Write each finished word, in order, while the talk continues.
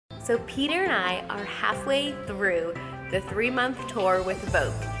So Peter and I are halfway through the 3-month tour with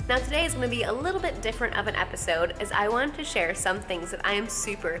Voke. Now today is going to be a little bit different of an episode, as I want to share some things that I am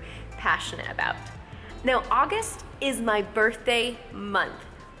super passionate about. Now August is my birthday month,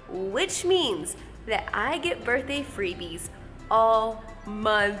 which means that I get birthday freebies all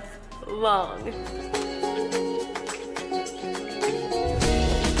month long.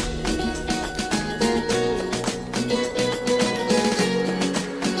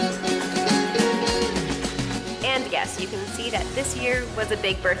 And yes, you can see that this year was a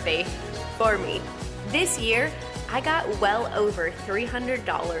big birthday for me. This year, I got well over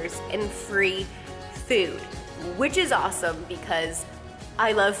 $300 in free food, which is awesome because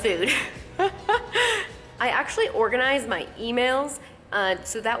I love food. I actually organize my emails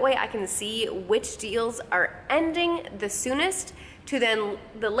so that way I can see which deals are ending the soonest to then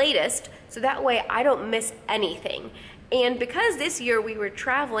the latest, so that way I don't miss anything. And because this year we were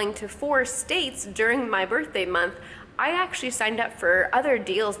traveling to 4 states during my birthday month, I actually signed up for other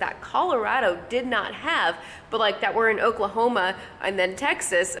deals that Colorado did not have, but like that were in Oklahoma and then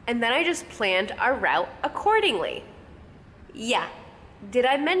Texas, and then I just planned our route accordingly. Yeah, did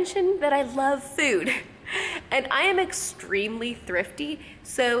I mention that I love food? And I am extremely thrifty,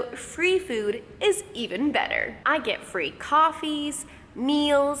 so free food is even better. I get free coffees,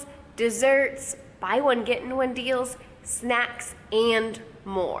 meals, desserts, buy one get one deals, snacks, and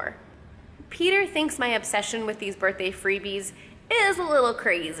more. Peter thinks my obsession with these birthday freebies is a little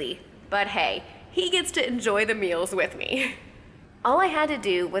crazy, but hey, he gets to enjoy the meals with me. All I had to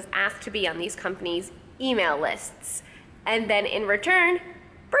do was ask to be on these companies' email lists, and then in return,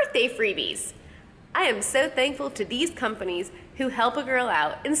 birthday freebies. I am so thankful to these companies who help a girl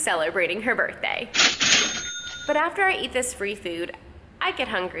out in celebrating her birthday. But after I eat this free food, I get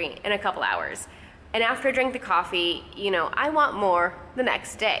hungry in a couple hours. And after I drink the coffee, I want more the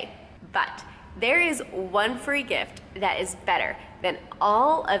next day. But there is one free gift that is better than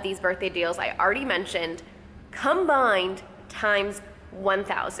all of these birthday deals I already mentioned, combined times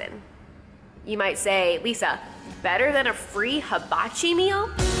 1,000. You might say, Lisa, better than a free hibachi meal?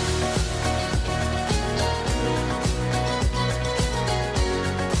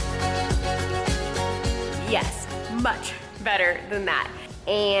 Yes, much better than that.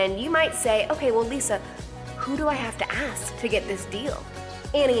 And you might say, okay, well, Lisa, who do I have to ask to get this deal?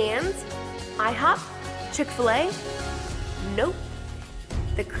 Annie Ann's? IHOP? Chick-fil-A? Nope.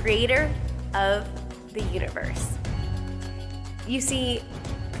 The creator of the universe. You see,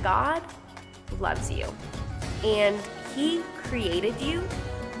 God loves you, and He created you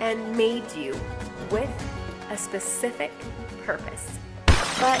and made you with a specific purpose.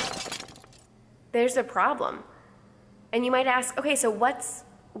 But there's a problem. And you might ask, okay, so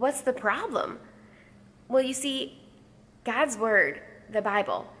what's the problem? Well, you see, God's word, the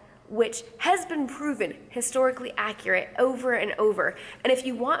Bible, which has been proven historically accurate over and over. And if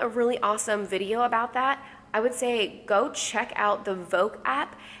you want a really awesome video about that, I would say go check out the Voke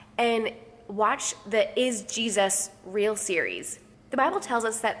app and watch the Is Jesus Real series. The Bible tells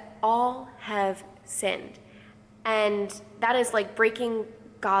us that all have sinned, and that is like breaking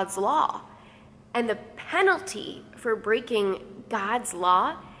God's law. And the penalty for breaking God's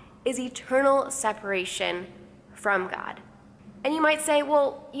law is eternal separation from God. And you might say,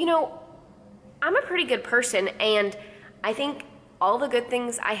 well, I'm a pretty good person, and I think all the good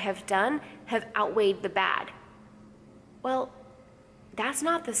things I have done have outweighed the bad. Well, that's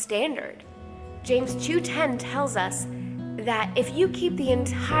not the standard. James 2:10 tells us that if you keep the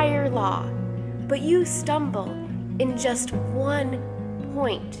entire law, but you stumble in just one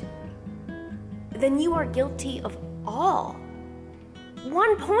point, then you are guilty of all.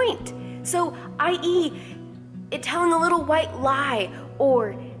 1 point. So, i.e., it telling a little white lie,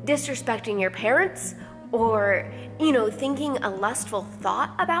 or disrespecting your parents, or, thinking a lustful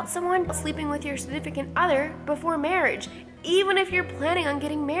thought about someone, sleeping with your significant other before marriage, even if you're planning on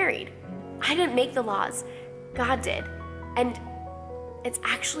getting married. I didn't make the laws. God did. And it's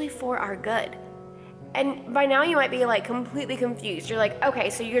actually for our good. And by now you might be like completely confused. You're like, okay,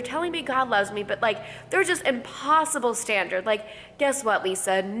 so you're telling me God loves me, but like there's just impossible standard. Like, guess what,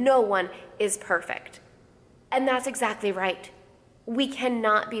 Lisa? No one is perfect. And that's exactly right. We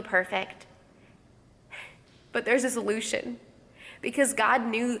cannot be perfect. But there's a solution, because God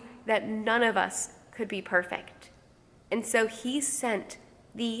knew that none of us could be perfect. And so He sent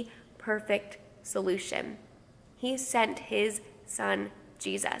the perfect solution. He sent His Son,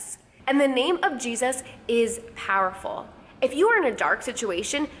 Jesus. And the name of Jesus is powerful. If you are in a dark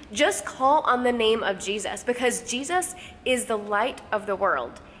situation, just call on the name of Jesus, because Jesus is the light of the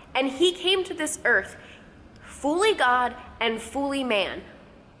world. And He came to this earth fully God and fully man.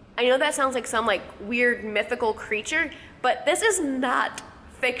 I know that sounds like some like weird mythical creature, but this is not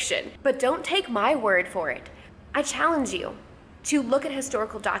fiction. But don't take my word for it. I challenge you to look at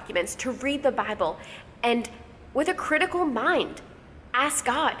historical documents, to read the Bible, and with a critical mind, ask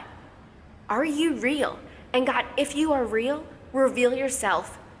God, are you real? And God, if you are real, reveal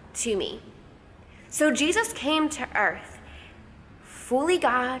yourself to me. So Jesus came to earth, fully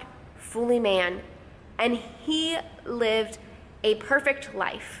God, fully man, and he lived a perfect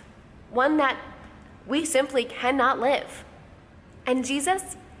life, one that we simply cannot live. And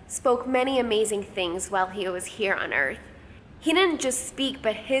Jesus spoke many amazing things while he was here on earth. He didn't just speak,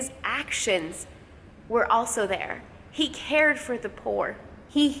 but his actions were also there. He cared for the poor.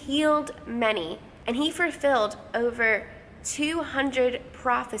 He healed many, and he fulfilled over 200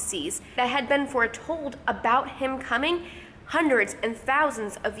 prophecies that had been foretold about him coming hundreds and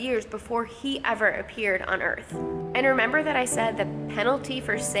thousands of years before he ever appeared on earth. And remember that I said the penalty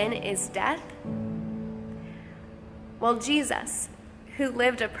for sin is death? Well, Jesus, who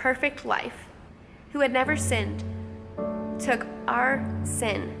lived a perfect life, who had never sinned, took our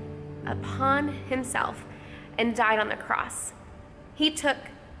sin upon himself and died on the cross. He took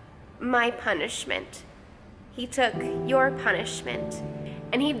my punishment. He took your punishment.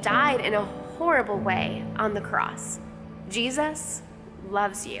 And he died in a horrible way on the cross. Jesus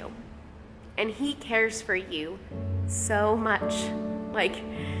loves you. And he cares for you so much. Like,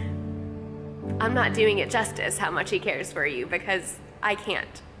 I'm not doing it justice how much he cares for you because I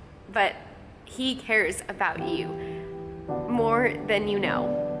can't. But he cares about you more than you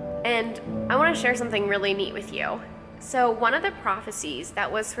know. And I want to share something really neat with you. So one of the prophecies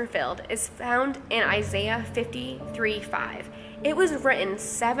that was fulfilled is found in Isaiah 53:5. It was written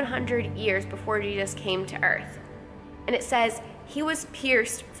 700 years before Jesus came to earth. And it says, he was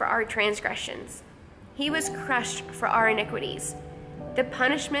pierced for our transgressions. He was crushed for our iniquities. The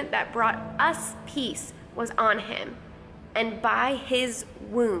punishment that brought us peace was on him. And by his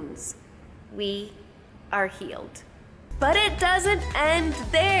wounds, we are healed. But it doesn't end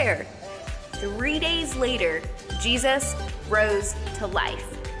there. 3 days later, Jesus rose to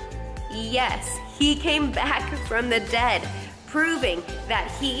life. Yes, he came back from the dead, proving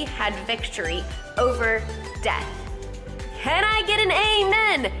that he had victory over death. Can I get an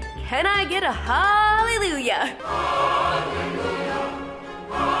amen? Can I get a hallelujah? Hallelujah.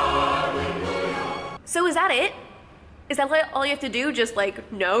 Hallelujah. So is that it? Is that all you have to do? Just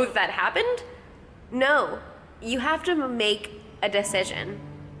like know that happened? No, you have to make a decision.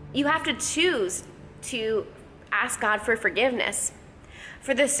 You have to choose to ask God for forgiveness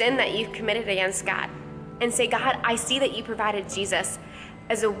for the sin that you've committed against God and say, God, I see that you provided Jesus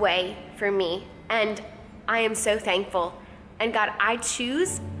as a way for me, and I am so thankful. And God, I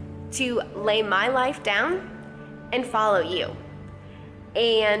choose to lay my life down and follow you.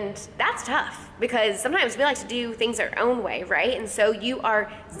 And that's tough because sometimes we like to do things our own way, right? And so you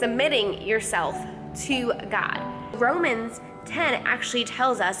are submitting yourself to God. Romans 10 actually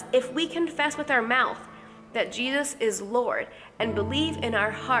tells us if we confess with our mouth that Jesus is Lord and believe in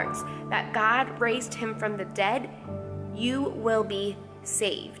our hearts that God raised him from the dead, you will be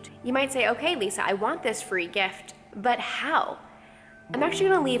saved. You might say, okay, Lisa, I want this free gift, but how? I'm actually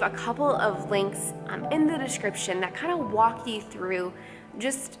going to leave a couple of links in the description that kind of walk you through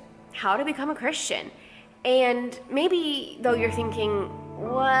just how to become a Christian. And maybe though you're thinking,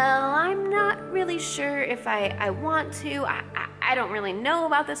 well, I'm not really sure if I want to. I don't really know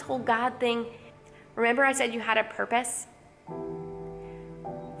about this whole God thing. Remember I said you had a purpose?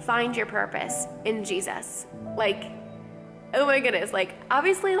 Find your purpose in Jesus. Like, oh my goodness, like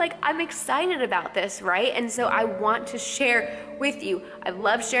obviously like I'm excited about this, right? And so I want to share with you. I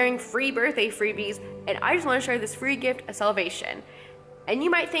love sharing free birthday freebies, and I just want to share this free gift of salvation. And you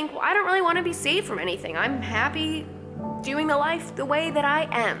might think, well, I don't really want to be saved from anything. I'm happy doing the life the way that I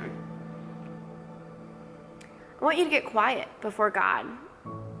am. I want you to get quiet before God.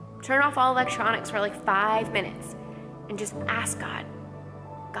 Turn off all electronics for like 5 minutes and just ask God,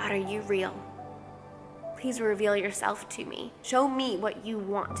 God, are you real? Please reveal yourself to me. Show me what you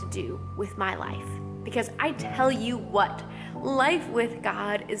want to do with my life. Because I tell you what, life with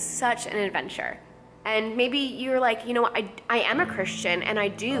God is such an adventure. And maybe you're like, you know what, I am a Christian and I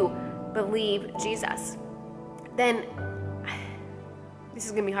do believe Jesus. Then, this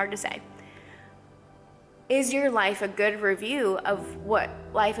is gonna be hard to say. Is your life a good review of what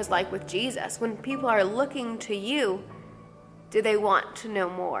life is like with Jesus? When people are looking to you, do they want to know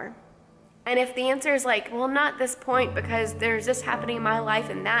more? And if the answer is like, well, not this point because there's this happening in my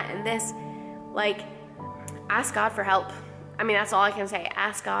life and that and this, like, ask God for help. I mean, that's all I can say.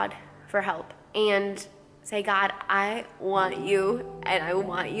 Ask God for help. And Say, God, I want you, and I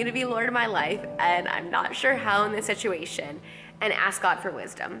want you to be Lord of my life, and I'm not sure how in this situation, and ask God for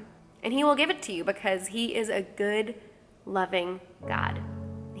wisdom. And he will give it to you because he is a good, loving God.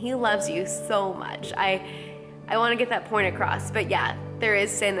 He loves you so much. I want to get that point across, but yeah, there is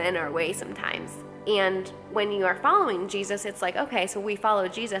sin in our way sometimes. And when you are following Jesus, it's like, okay, so we follow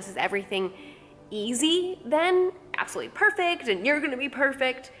Jesus. Is everything easy then? Absolutely perfect, and you're going to be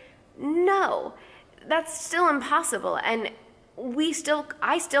perfect? No. That's still impossible, and I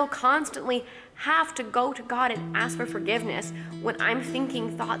still constantly have to go to God and ask for forgiveness when I'm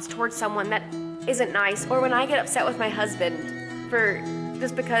thinking thoughts towards someone that isn't nice, or when I get upset with my husband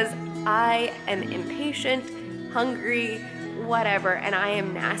just because I am impatient, hungry, whatever, and I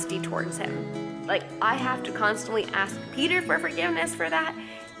am nasty towards him. Like, I have to constantly ask Peter for forgiveness for that,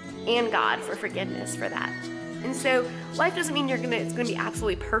 and God for forgiveness for that. And so life doesn't mean it's gonna be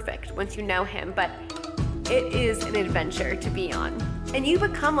absolutely perfect once you know him, but it is an adventure to be on. And you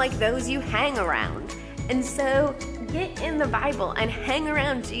become like those you hang around. And so get in the Bible and hang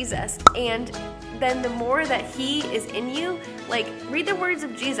around Jesus. And then the more that he is in you, like, read the words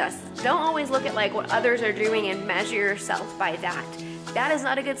of Jesus. Don't always look at like what others are doing and measure yourself by that. That is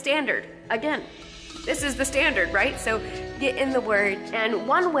not a good standard. Again, this is the standard, right? So get in the Word. And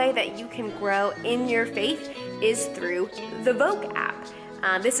one way that you can grow in your faith is through the Voke app.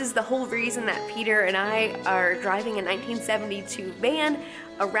 This is the whole reason that Peter and I are driving a 1972 van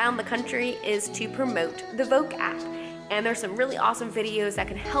around the country, is to promote the Voke app. And there's some really awesome videos that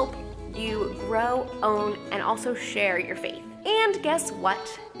can help you grow, own, and also share your faith. And guess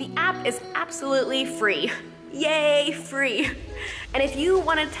what? The app is absolutely free. Yay, free. And if you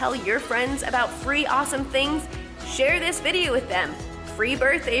want to tell your friends about free awesome things, share this video with them. Free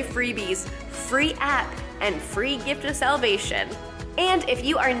birthday freebies, free app, and free gift of salvation. And if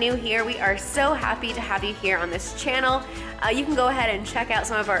you are new here, we are so happy to have you here on this channel. You can go ahead and check out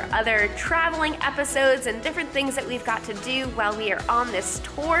some of our other traveling episodes and different things that we've got to do while we are on this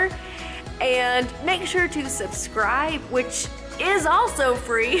tour. And make sure to subscribe, which is also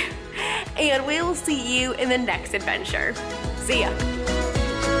free. And we will see you in the next adventure. See ya.